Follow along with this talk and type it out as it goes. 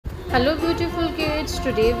Hello beautiful kids,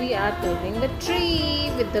 today we are coloring a tree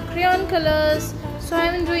with the crayon colors. So I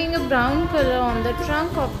am doing a brown color on the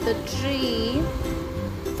trunk of the tree.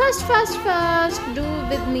 Fast, do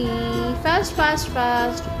with me. Fast.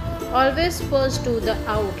 Always first do the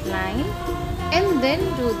outline and then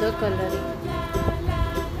do the coloring.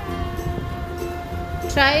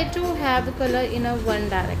 Try to have the color in a one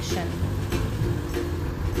direction.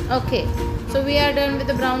 Okay, so we are done with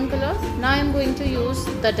the brown color. Now I am going to use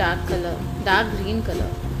the dark green color.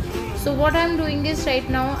 So what I am doing is right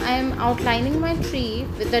now I am outlining my tree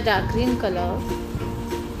with the dark green color.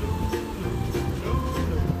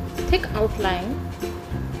 Thick outline.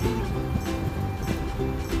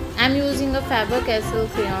 I am using a Faber-Castell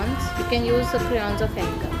crayons. You can use the crayons of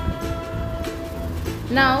any color.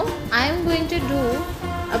 Now I am going to do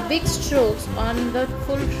a big strokes on the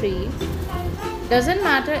full tree. Doesn't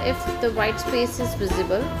matter if the white space is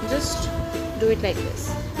visible, just do it like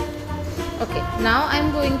this. Okay, now I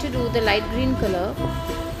am going to do the light green color,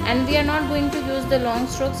 and we are not going to use the long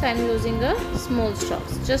strokes. I am using a small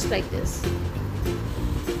strokes, just like this.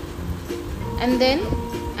 And then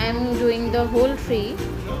I am doing the whole tree.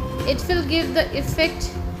 It will give the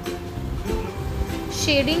effect,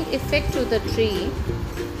 shading effect to the tree.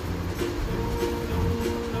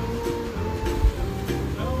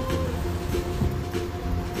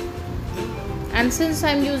 And since I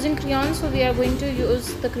am using crayons, so we are going to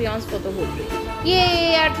use the crayons for the whole tree.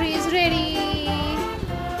 Yay, our tree is ready.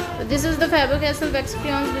 So this is the Faber-Castell wax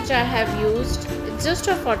crayons which I have used. It's just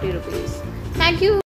for 40 rupees. Thank you.